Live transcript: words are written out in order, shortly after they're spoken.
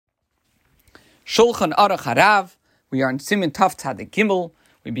Shulchan Aruch Harav. We are in Siman Taf Tzadik Gimel.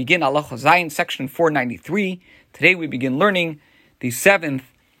 We begin Halacha Zayin, section 493. Today we begin learning the seventh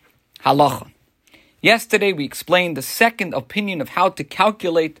halacha. Yesterday we explained the second opinion of how to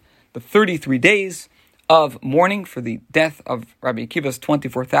calculate the 33 days of mourning for the death of Rabbi Akiva's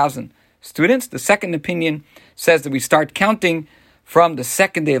 24,000 students. The second opinion says that we start counting from the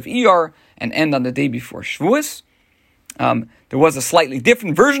second day of Iyar and end on the day before Shavuos. There was a slightly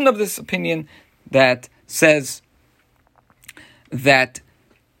different version of this opinion that says that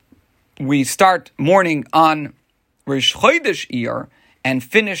we start mourning on Rosh Chodesh Iyar and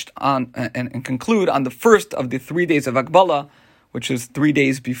finished on and conclude on the first of the 3 days of Agbalah, which is 3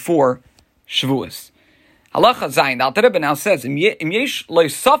 days before Shavuos. Halacha Zayin, the Alter Rebbe now says, if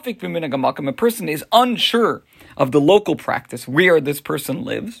a person is unsure of the local practice where this person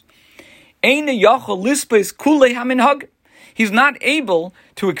lives, he's not able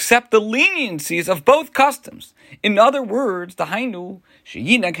to accept the leniencies of both customs. In other words, the Hainu,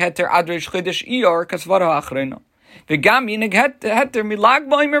 sheyinag heter adresh chodesh iyar kasvara ha'achrena, v'gam yinag heter milag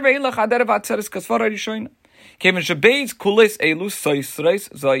ba'omer ve'elach ader v'atzeres kasvara rishoyna. Kevin shebeis kulis elu soisreis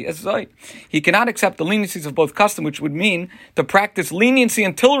zoi es zoi. He cannot accept the leniencies of both customs, which would mean to practice leniency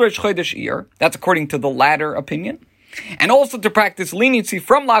until Rosh Chodesh Iyar. That's according to the latter opinion. And also to practice leniency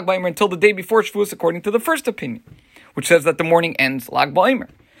from Lag BaOmer until the day before Shavuos, according to the first opinion, which says that the morning ends Lag BaOmer.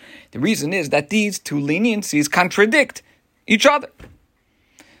 The reason is that these two leniencies contradict each other.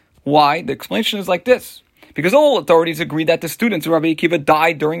 Why? The explanation is like this. Because all authorities agree that the students of Rabbi Akiva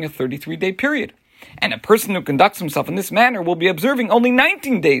died during a 33-day period. And a person who conducts himself in this manner will be observing only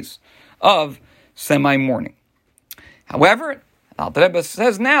 19 days of semi-mourning. However, Alter Rebbe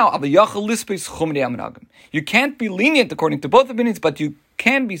says now, you can't be lenient according to both opinions, but you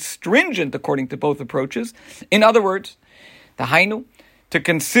can be stringent according to both approaches. In other words, the Hainu, to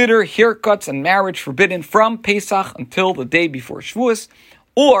consider haircuts and marriage forbidden from Pesach until the day before Shavuos,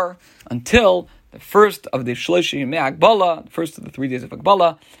 or until the first of the Shloshim Yemei Agbalah, the first of the 3 days of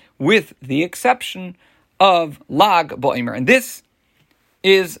Agbalah, with the exception of Lag BaOmer. And this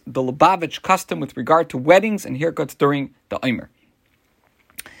is the Lubavitch custom with regard to weddings and haircuts during the Omer.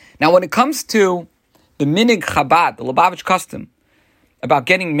 Now, when it comes to the Minig Chabad, the Lubavitch custom, about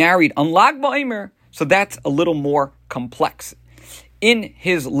getting married on Lag BaOmer, so that's a little more complex. In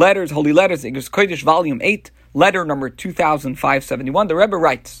his letters, Holy Letters, Igros Kodesh, Volume 8, letter number 2571, the Rebbe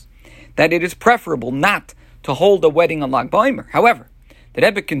writes that it is preferable not to hold a wedding on Lag BaOmer. However, the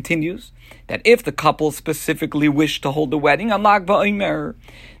Rebbe continues that if the couple specifically wish to hold a wedding on Lag BaOmer,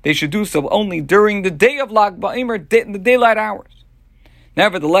 they should do so only during the day of Lag BaOmer, in the daylight hours.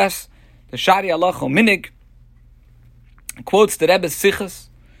 Nevertheless, the Shari Halacha Minig quotes the Rebbe's Sichas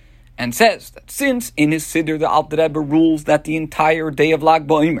and says that since in his Siddur the Alter Rebbe rules that the entire day of Lag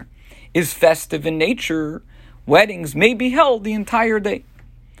BaOmer is festive in nature, weddings may be held the entire day.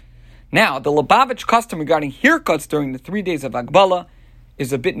 Now, the Lubavitch custom regarding haircuts during the 3 days of Agbalah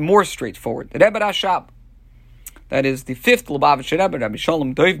is a bit more straightforward. The Rebbe Rashab, that is the fifth Lubavitch Rebbe, Rabbi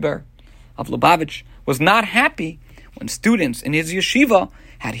Shalom Doivber of Lubavitch, was not happy when students in his yeshiva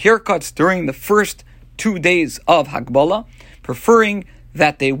had haircuts during the first 2 days of Hagbalah, preferring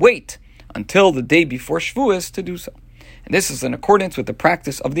that they wait until the day before Shavuos to do so. And this is in accordance with the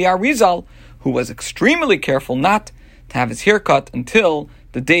practice of the Arizal, who was extremely careful not to have his haircut until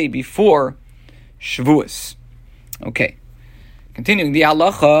the day before Shavuos. Okay. Continuing the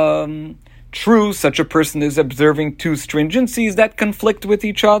halacha, true, such a person is observing two stringencies that conflict with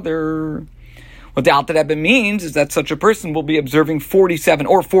each other. What the Alter Rebbe means is that such a person will be observing 47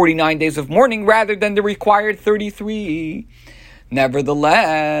 or 49 days of mourning rather than the required 33.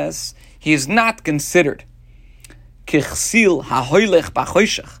 Nevertheless, he is not considered kichsil hahoylech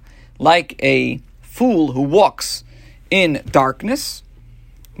b'choshech, like a fool who walks in darkness,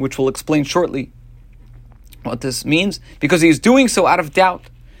 which we'll explain shortly what this means, because he is doing so out of doubt,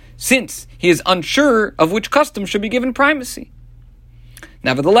 since he is unsure of which custom should be given primacy.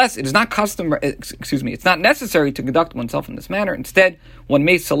 Nevertheless, it's not necessary to conduct oneself in this manner. Instead, one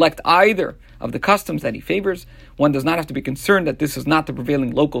may select either of the customs that he favors. One does not have to be concerned that this is not the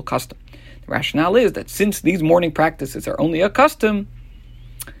prevailing local custom. The rationale is that since these mourning practices are only a custom,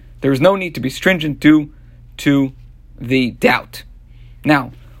 there is no need to be stringent due to the doubt.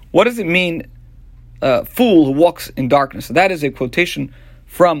 Now, what does it mean, fool who walks in darkness? So that is a quotation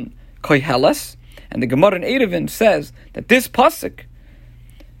from Koheles, and the Gemara in Eruvin says that this pasuk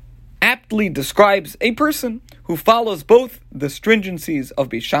aptly describes a person who follows both the stringencies of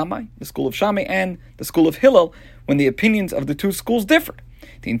Beis Shammai, the school of Shammai, and the school of Hillel, when the opinions of the two schools differed.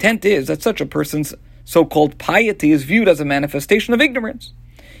 The intent is that such a person's so-called piety is viewed as a manifestation of ignorance.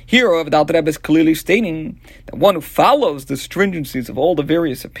 Here, the Alter Rebbe is clearly stating that one who follows the stringencies of all the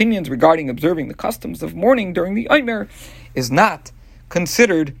various opinions regarding observing the customs of mourning during the Omer is not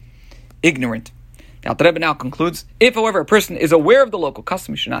considered ignorant. The Alter Rebbe now concludes, if, however, a person is aware of the local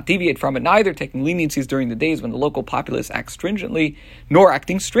custom, he should not deviate from it, neither taking leniencies during the days when the local populace acts stringently, nor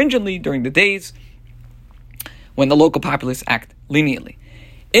acting stringently during the days when the local populace act leniently.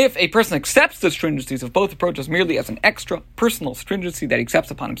 If a person accepts the stringencies of both approaches merely as an extra personal stringency that he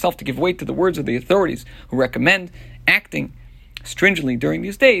accepts upon himself to give weight to the words of the authorities who recommend acting stringently during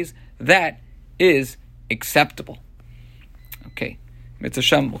these days, that is acceptable. Okay. Mitzvah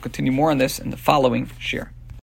Shem will continue more on this in the following shir.